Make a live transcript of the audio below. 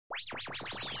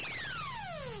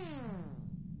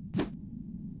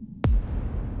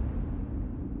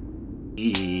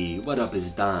What up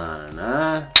is done,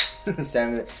 huh?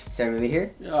 Samuel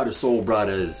here? Yeah, the Soul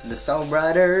Brothers. The Soul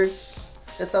Brothers.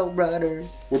 The Soul Brothers.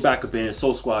 We're back up in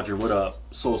Soul Squadron. What up?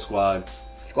 Soul Squad.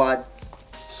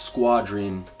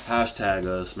 Squadron. Hashtag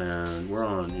us, man. We're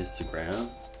on Instagram.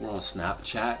 We're on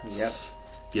Snapchat. Yep.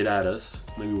 Get at us.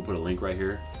 Maybe we'll put a link right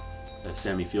here if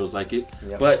Sammy feels like it.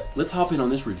 Yep. But let's hop in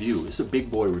on this review. It's a big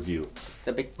boy review.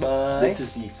 The big boy. This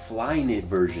is the Flyknit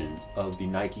version of the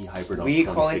Nike Hyperdunk. We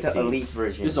call it the elite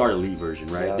version. This is our elite version,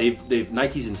 right? Yep.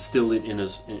 Nike's instilled it in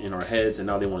us, in our heads, and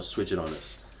now they want to switch it on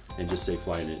us and just say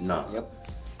Flyknit. Nah. Yep.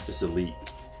 It's elite.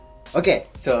 Okay,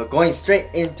 so going straight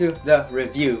into the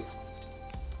review.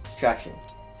 Traction.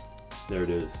 There it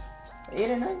is.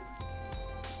 8 or 9?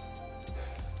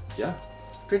 Yeah.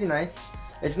 Pretty nice.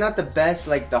 It's not the best,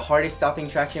 like the hardest stopping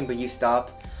traction, but you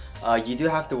stop. You do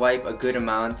have to wipe a good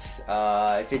amount.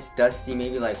 If it's dusty,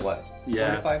 maybe like what?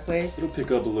 Yeah. 25 plays? It'll pick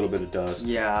up a little bit of dust.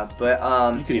 Yeah, but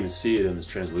you can even see it in this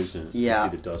translucent. Yeah. You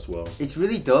can see the dust well. It's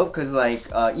really dope because like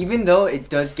even though it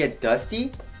does get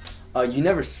dusty, you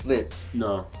never slip.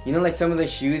 No. You know, like some of the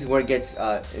shoes where it gets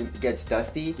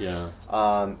dusty. Yeah.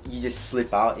 You just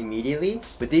slip out immediately.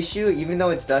 But this shoe, even though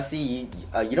it's dusty,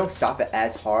 you don't stop it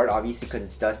as hard, obviously, because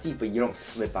it's dusty. But you don't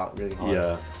slip out really hard.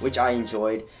 Yeah. Which I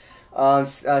enjoyed.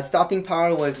 Stopping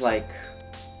power was like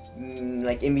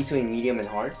in between medium and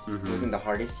hard. It wasn't the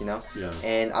hardest, you know. Yeah.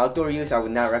 And outdoor use, I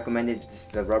would not recommend it.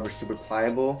 The rubber's super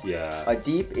pliable. Yeah.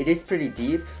 Deep, it is pretty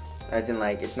deep, as in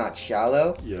like it's not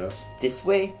shallow. Yeah. This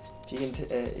way.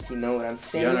 If you know what I'm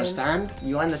saying. You understand?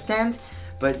 You understand?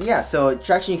 But yeah, so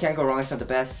traction you can't go wrong. It's not the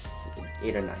best.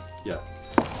 8 or 9. Yeah.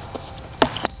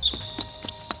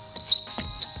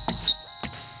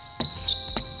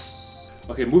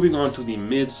 Okay, moving on to the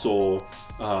midsole.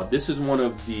 This is one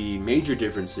of the major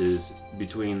differences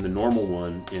between the normal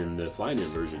one and the Flyknit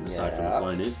version, aside from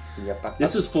the Flyknit. Yep.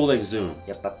 This is full-length zoom.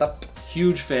 Yep.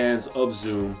 Huge fans of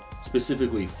zoom,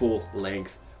 specifically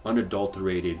full-length,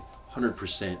 unadulterated,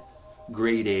 100%.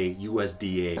 Grade A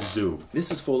USDA zoom.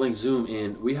 This is full-length zoom,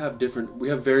 and we have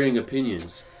varying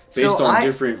opinions based on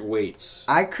different weights.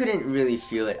 I couldn't really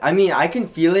feel it. I mean, I can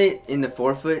feel it in the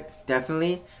forefoot,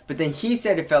 definitely. But then he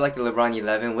said it felt like the LeBron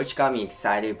 11, which got me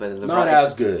excited. But the LeBron not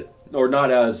as good, or not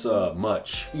as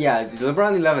much. Yeah, the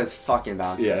LeBron 11 is fucking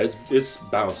bouncy. Yeah, it's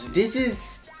bouncy. This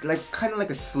is like kind of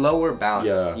like a slower bounce,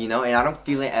 yeah. You know, and I don't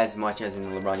feel it as much as in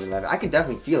the LeBron 11. I can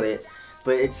definitely feel it,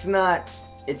 but it's not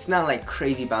like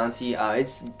crazy bouncy.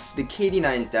 The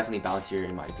KD9 is definitely bouncier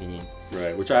in my opinion.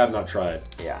 Right, which I have not tried.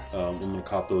 Yeah. I'm gonna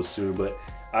cop those soon, but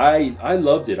I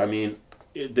loved it. I mean,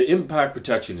 the impact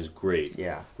protection is great.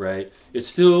 Yeah. Right. It's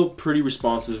still pretty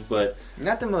responsive, but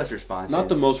not the most responsive. Not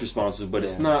the most responsive, but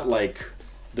it's not like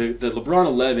the LeBron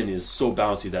 11 is so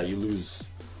bouncy that you lose,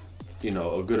 you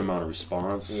know, a good amount of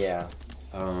response. Yeah.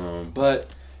 But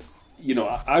you know,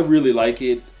 I really like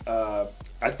it.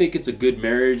 I think it's a good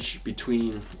marriage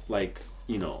between, like,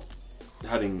 you know,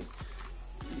 having,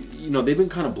 you know, they've been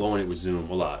kind of blowing it with zoom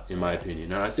a lot, in my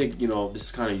opinion. And I think, you know, this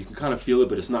is kind of, you can kind of feel it,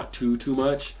 but it's not too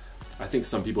much. I think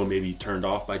some people may be turned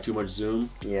off by too much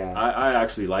zoom. Yeah. I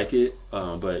actually like it,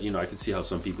 but, you know, I can see how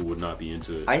some people would not be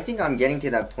into it. I think I'm getting to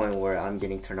that point where I'm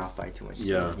getting turned off by too much zoom.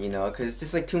 Yeah. You know, because it's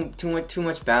just like too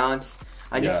much bounce.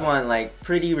 I just want like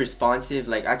pretty responsive,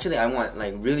 like actually I want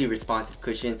like really responsive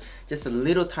cushion, just a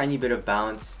little tiny bit of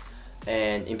bounce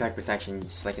and impact protection,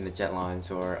 just like in the Jetlons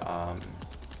or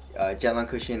Jetlon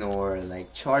cushion or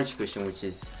like charge cushion, which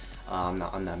is I'm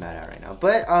not mad at right now.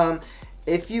 But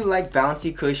if you like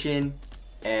bouncy cushion,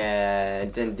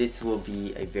 then this will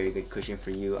be a very good cushion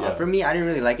for you. For me, I didn't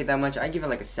really like it that much. I give it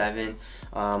like a 7.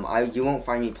 You won't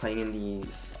find me playing in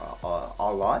these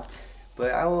a lot,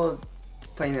 but I will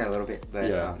playing it a little bit.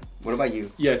 But what about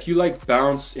you? Yeah, if you like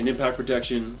bounce and impact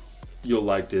protection, you'll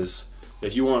like this.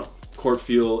 If you want court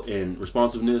feel and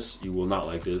responsiveness, you will not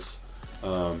like this.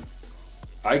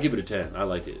 I give it a 10. I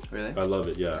like it. Really? I love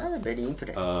it, yeah. Very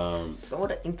interesting.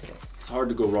 Sort of interesting. It's hard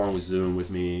to go wrong with zoom with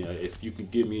me. If you can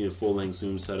give me a full-length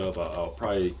zoom setup, I'll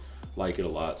probably like it a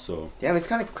lot. So damn, it's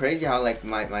kind of crazy how like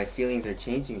my feelings are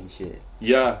changing and shit.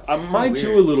 Yeah, mine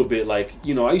too a little bit. Like,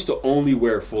 you know, I used to only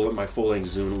wear my full-length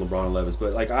zoom LeBron 11s,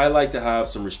 but like I like to have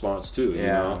some response too. You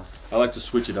know, I like to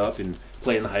switch it up and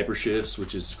play in the hyper shifts,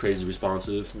 which is crazy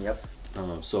responsive. Yep.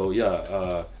 So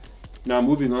yeah. Now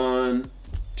moving on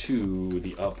to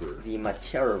the upper. The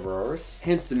materials.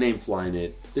 Hence the name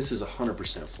Flyknit. This is 100%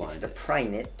 Flyknit. It's the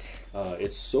Flyknit.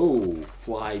 It's so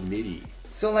Flyknitty.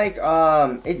 So like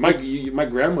my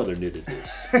grandmother knitted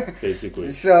this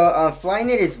basically. So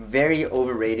Flyknit is very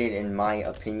overrated in my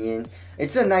opinion.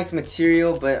 It's a nice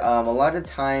material, but a lot of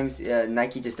times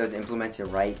Nike just doesn't implement it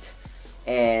right.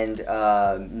 And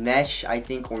mesh, I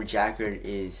think, or jacquard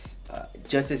is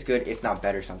just as good, if not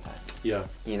better, sometimes. Yeah.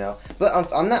 You know, but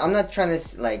I'm not trying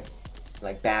to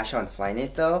like bash on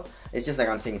Flyknit though. It's just like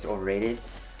I'm saying it's overrated.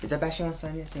 Is that bashing on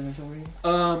Flyknit saying it's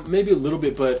overrated? Maybe a little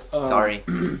bit, but sorry.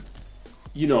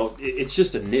 You know, it's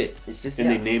just a knit. It's just, and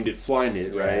they named it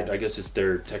Flyknit, right? Yeah. I guess it's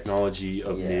their technology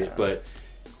of knit, but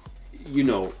you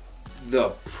know, the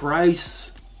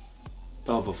price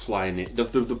of a Flyknit,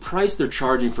 the price they're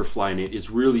charging for Flyknit is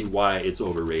really why it's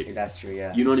overrated. That's true,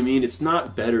 yeah. You know what I mean? It's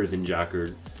not better than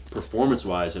jacquard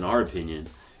performance-wise, in our opinion.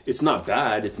 It's not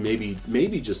bad. It's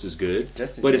maybe just as good,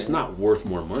 but it's not worth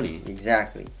more money.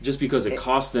 Exactly. Just because it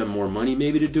costs them more money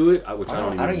maybe to do it, which I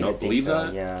don't even believe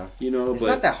that. Yeah. You know, it's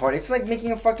not that hard. It's like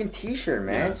making a fucking T-shirt,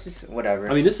 man. Yeah. It's just whatever.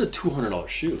 I mean, this is a $200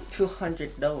 shoe.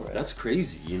 $200. That's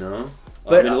crazy, you know.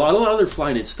 But I mean, a lot of other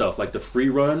Flyknit stuff, like the free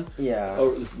run. Yeah.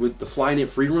 With the Flyknit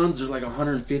free runs, there's like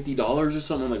 $150 or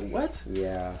something. I'm like, what?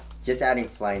 Yeah. Just adding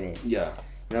Flyknit. Yeah.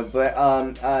 No, but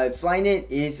Flyknit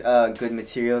is a good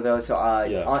material though. So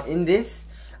in this,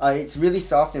 it's really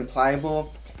soft and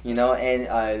pliable, you know,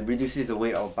 and reduces the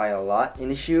weight by a lot in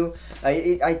the shoe.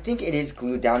 I think it is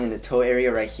glued down in the toe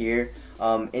area right here.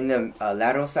 In the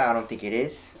lateral side, I don't think it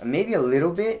is. Maybe a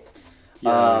little bit.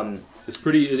 Yeah. It's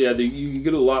pretty. Yeah, you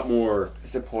get a lot more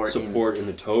support in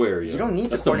the toe area. You don't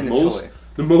need support in the toe.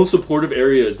 The most supportive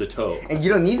area is the toe. And you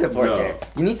don't need support there.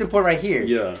 You need support right here.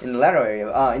 Yeah. In the lateral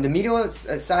area. In the medial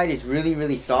side is really,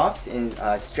 really soft and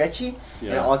stretchy.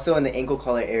 Yeah. And also in the ankle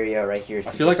collar area right here.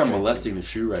 I feel like I'm molesting the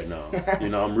shoe right now. You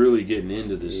know, I'm really getting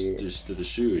into this, just to the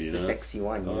shoe, you know. The sexy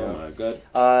one, you know. Oh my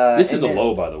god. This is a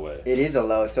low, by the way. It is a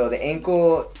low. So the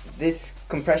ankle, this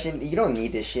compression, you don't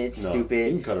need this shit. It's stupid.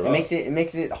 You can cut it off. It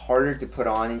makes it harder to put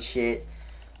on and shit.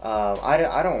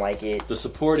 I don't like it. The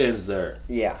support ends there.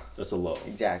 Yeah. That's a low.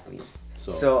 Exactly.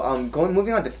 So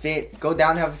moving on to fit, go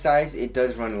down half a size, it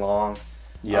does run long.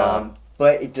 Yeah.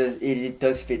 But it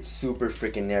does fit super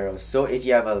freaking narrow. So if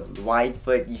you have a wide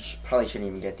foot, you probably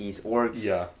shouldn't even get these, or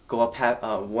go up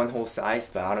one whole size.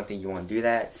 But I don't think you want to do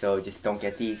that. So just don't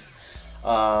get these.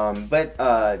 But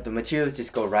the materials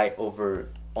just go right over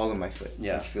all of my foot,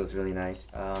 which feels really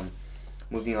nice.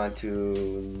 Moving on to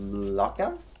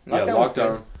Lockdown.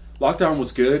 Lockdown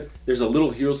was good. There's a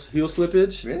little heel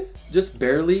slippage. Really? Just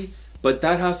barely. But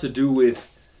that has to do with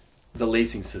the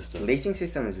lacing system. The lacing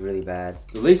system is really bad.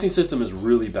 The lacing system is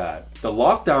really bad. The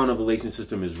lockdown of the lacing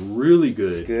system is really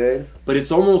good. It's good. But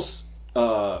it's almost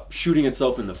shooting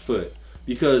itself in the foot.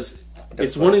 Because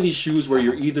it's one of these shoes where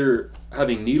you're either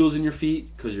having needles in your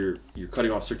feet because you're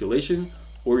cutting off circulation,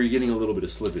 or you're getting a little bit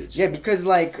of slippage. Yeah, because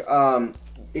like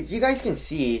if you guys can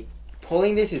see,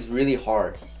 pulling this is really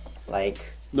hard. Like,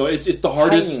 no, it's the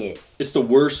hardest. It's the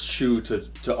worst shoe to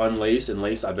unlace and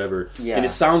lace I've ever. Yeah. And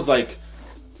it sounds like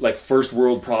first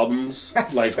world problems.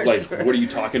 like what are you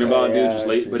talking about, dude? Just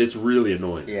late, but it's really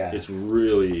annoying. Yeah. It's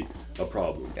really a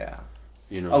problem. Yeah.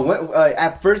 You know.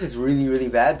 At first it's really, really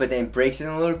bad, but then it breaks in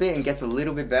a little bit and gets a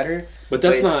little bit better. But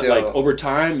that's not still, like over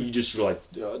time. You just are like,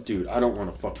 dude, I don't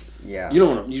want to fuck. Yeah. You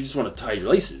don't want to. You just want to tie your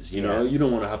laces. You know. You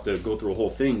don't want to have to go through a whole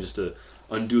thing just to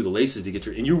undo the laces to get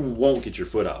and you won't get your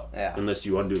foot out unless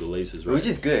you undo the laces, right? Which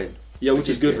is good. Yeah, which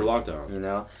is good for Lockdown. You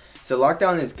know, so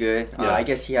Lockdown is good. I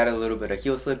guess he had a little bit of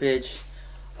heel slippage.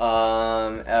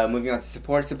 Moving on to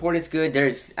support. Support is good.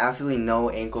 There's absolutely no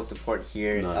ankle support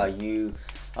here.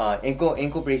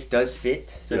 Ankle brace does fit.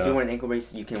 So if you want an ankle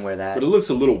brace, you can wear that. But it looks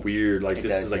a little weird. Like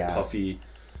this is like puffy.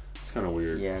 It's kind of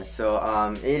weird. Yeah. So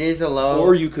it is a low.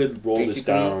 Or you could roll this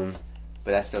down.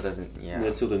 But that still doesn't,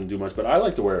 That still doesn't do much. But I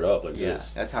like to wear it up like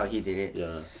this. That's how he did it.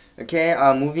 Yeah. Okay,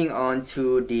 moving on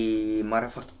to the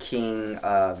motherfucking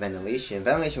ventilation.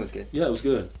 Ventilation was good. Yeah, it was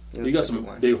good. You got some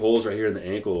big holes right here in the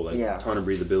ankle, like a ton of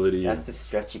breathability. That's the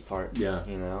stretchy part. Yeah.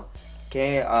 You know.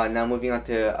 Okay, now moving on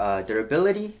to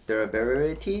durability.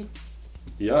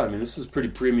 Yeah, I mean, this is a pretty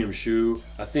premium shoe.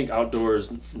 I think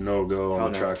outdoors, no go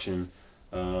on the traction.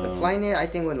 The Flyknit, I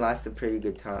think, would last a pretty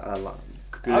good time.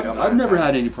 I've never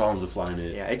had any problems with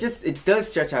Flyknit. Yeah, it does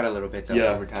stretch out a little bit though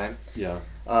over time. Yeah.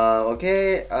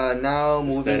 Okay, now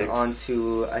moving on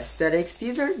to aesthetics.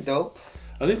 These are dope.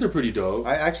 I think they're pretty dope.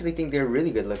 I actually think they're a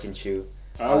really good looking shoe.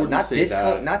 I wouldn't say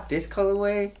that. Not this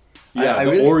colorway. Yeah,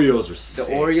 the Oreos are sick.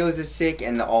 The Oreos are sick,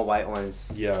 and the all white ones.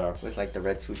 Yeah. With like the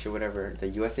red swoosh or whatever, the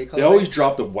USA colorway. They always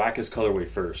drop the wackest colorway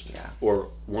first. Yeah. Or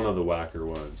one of the whacker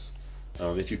ones.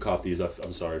 If you caught these,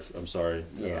 I'm sorry. I'm sorry.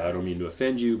 Yeah. I don't mean to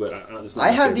offend you, but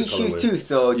I have these shoes too,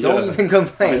 so don't even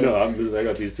complain. I know. I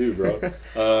got these too, bro.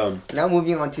 Now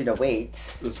moving on to the weight.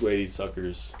 Let's weigh these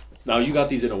suckers. Now you got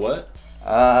these in a what?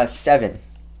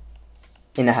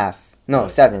 7.5. No,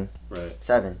 right. 7. Right.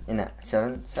 7 in a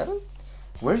 7.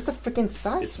 Where's the freaking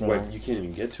size? It's where you can't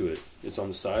even get to it. It's on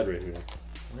the side right here.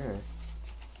 Where?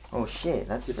 Oh shit,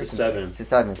 it's a 7. It's a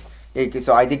 7.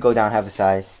 So I did go down half a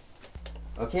size.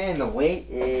 Okay, and the weight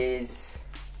is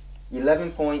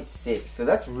 11.6. So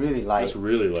that's really light. That's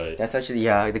really light. That's actually,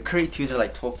 yeah, the Curry 2s are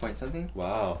like 12 point something.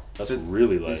 Wow, that's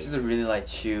really light. This is a really light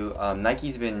shoe.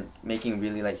 Nike's been making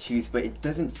really light shoes, but it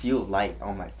doesn't feel light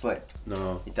on my foot.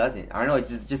 No. It doesn't. I don't know,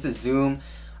 it's just a zoom.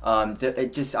 I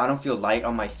don't feel light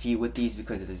on my feet with these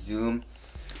because of the zoom.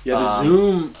 Yeah, the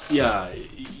zoom, you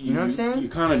know what I'm saying?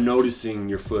 You're kind of noticing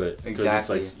your foot.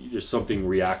 Exactly. It's like there's something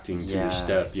reacting to your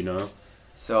step, you know?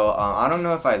 So, I don't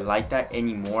know if I like that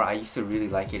anymore. I used to really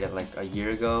like it like a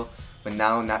year ago, but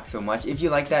now not so much. If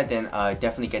you like that, then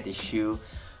definitely get this shoe.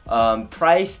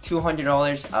 Price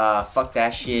 $200. Fuck that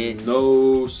shit.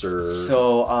 No, sir.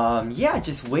 So, yeah,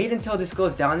 just wait until this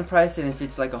goes down in price, and if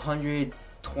it's like $120,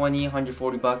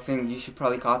 $140, then you should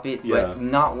probably cop it. Yeah. But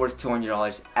not worth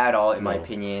 $200 at all, in my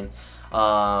opinion.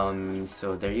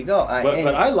 So there you go.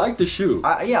 But I like the shoe.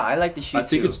 Yeah, I like the shoe. I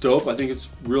think it's dope. I think it's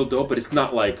real dope. But it's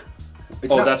not like,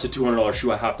 that's a $200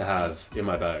 shoe I have to have in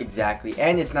my bag. Exactly,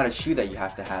 and it's not a shoe that you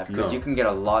have to have because you can get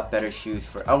a lot better shoes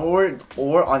for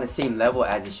or on the same level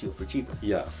as a shoe for cheaper.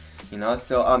 Yeah. You know,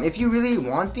 so if you really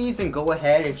want these, then go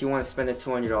ahead. If you want to spend the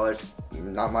 $200,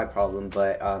 not my problem.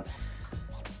 But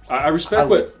I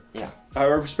respect I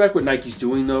respect what Nike's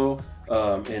doing though.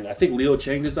 And I think Leo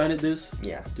Chang designed this.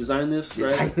 Yeah. Designed this,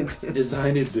 right?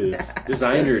 Designed this.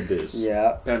 Designered this.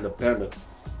 Yeah. Panda.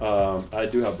 I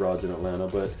do have broads in Atlanta,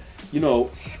 but you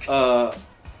know,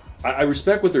 I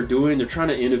respect what they're doing. They're trying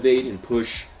to innovate and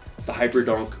push the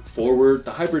Hyperdunk forward.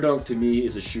 The Hyperdunk to me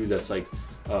is a shoe that's like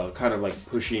kind of like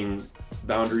pushing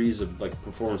boundaries of like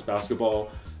performance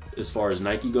basketball as far as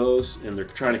Nike goes, and they're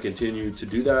trying to continue to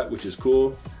do that, which is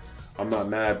cool. I'm not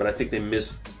mad, but I think they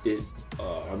missed it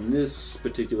on this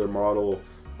particular model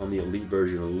on the Elite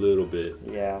version a little bit.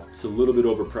 Yeah. It's a little bit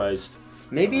overpriced.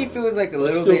 Maybe if it was like a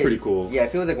little still bit pretty cool. Yeah,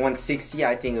 if it was like 160,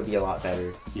 I think it would be a lot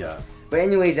better. Yeah. But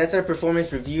anyways, that's our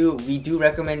performance review. We do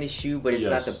recommend this shoe, but it's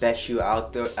not the best shoe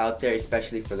out there,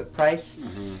 especially for the price.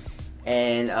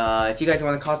 And if you guys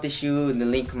want to cop this shoe, the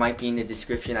link might be in the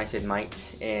description. I said might,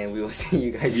 and we will see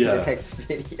you guys in the next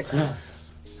video.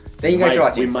 Thank you guys for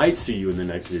watching. We might see you in the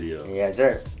next video. Yeah,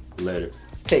 sir. Later.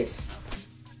 Peace.